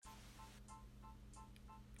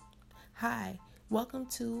Hi, welcome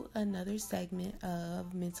to another segment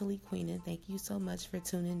of Mentally Queening. Thank you so much for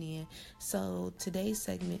tuning in. So today's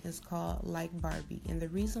segment is called Like Barbie, and the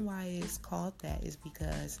reason why it's called that is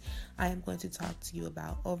because I am going to talk to you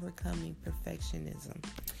about overcoming perfectionism.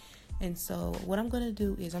 And so what I'm going to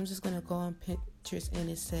do is I'm just going to go on Pinterest, and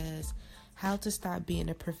it says how to stop being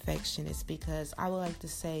a perfectionist, because I would like to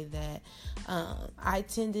say that I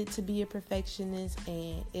tended to be a perfectionist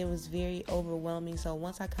and it was very overwhelming. So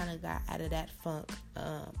once I kind of got out of that funk,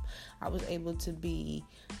 I was able to be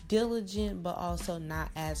diligent but also not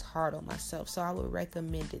as hard on myself. So I would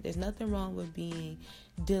recommend it. There's nothing wrong with being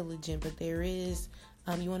diligent, but there is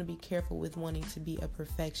you want to be careful with wanting to be a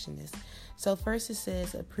perfectionist. So first it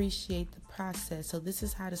says appreciate the process. So this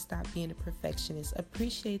is how to stop being a perfectionist.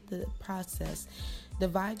 Appreciate the process.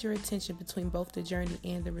 Divide your attention between both the journey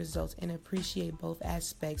and the results and appreciate both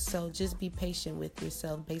aspects. So just be patient with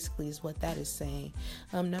yourself, basically, is what that is saying.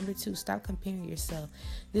 Number 2, stop comparing yourself.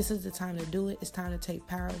 This is the time to do it. It's time to take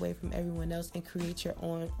power away from everyone else and create your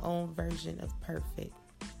own version of perfect.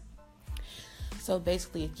 So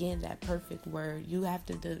basically, again, that perfect word, you have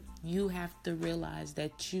to realize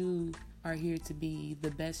that you are here to be the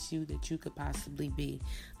best you that you could possibly be.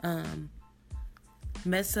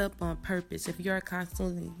 Mess up on purpose. If you are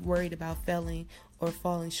constantly worried about failing or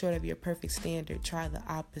falling short of your perfect standard, try the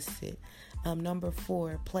opposite. Number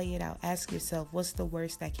 4, play it out. Ask yourself, what's the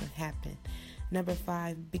worst that can happen? Number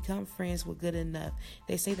 5, become friends with good enough.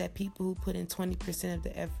 They say that people who put in 20% of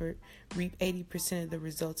the effort reap 80% of the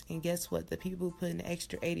results. And guess what? The people who put in the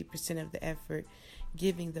extra 80% of the effort,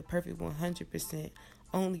 giving the perfect 100%,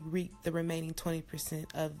 only reap the remaining 20%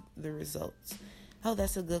 of the results. Oh,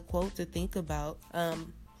 that's a good quote to think about.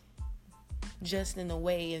 Just in a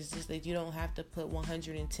way, it's just that you don't have to put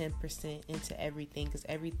 110% into everything, because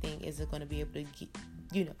everything isn't going to be able to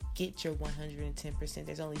get your 110%.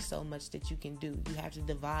 There's only so much that you can do. You have to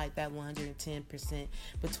divide that 110%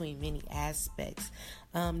 between many aspects.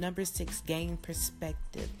 Number 6, gain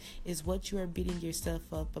perspective. Is what you are beating yourself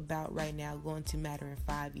up about right now going to matter in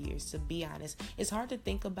 5 years? To be honest, it's hard to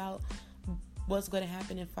think about what's going to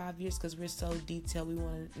happen in 5 years because we're so detailed. We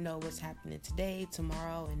want to know what's happening today,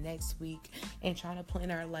 tomorrow, and next week, and trying to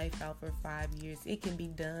plan our life out for 5 years. It can be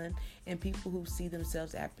done, and people who see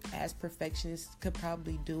themselves as perfectionists could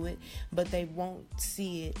probably do it, but they won't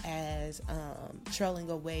see it as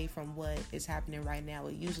trailing away from what is happening right now.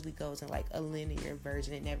 It usually goes in like a linear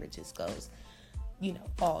version. It never just goes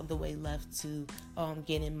all the way left to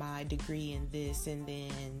getting my degree in this and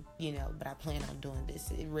then, but I plan on doing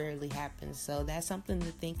this. It rarely happens. So that's something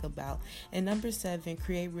to think about. And number 7,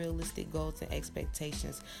 create realistic goals and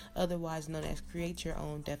expectations, otherwise known as create your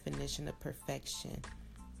own definition of perfection.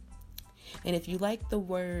 And if you like the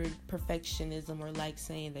word perfectionism, or like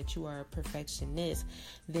saying that you are a perfectionist,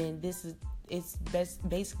 then it's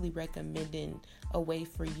basically recommending a way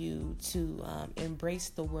for you to embrace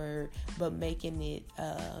the word, but making it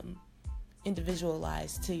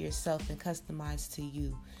individualized to yourself and customized to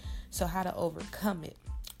you. So how to overcome it?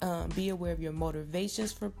 Be aware of your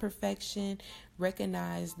motivations for perfection.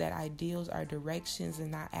 Recognize that ideals are directions and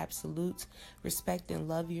not absolutes. Respect and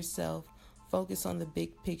love yourself. Focus on the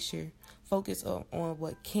big picture. Focus on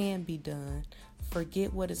what can be done.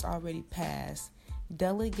 Forget what is already past.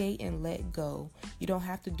 Delegate and let go. You don't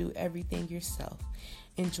have to do everything yourself.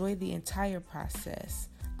 Enjoy the entire process.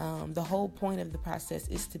 The whole point of the process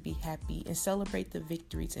is to be happy and celebrate the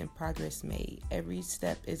victories and progress made. Every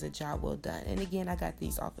step is a job well done. And again, I got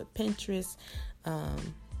these off of Pinterest.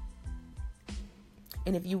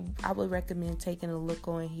 And I would recommend taking a look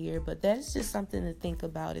on here, but that's just something to think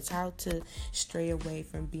about. It's how to stray away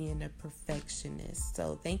from being a perfectionist.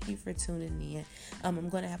 So thank you for tuning in. I'm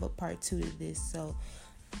going to have a part 2 to this, so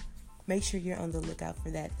make sure you're on the lookout for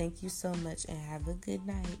that. Thank you so much and have a good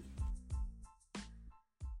night.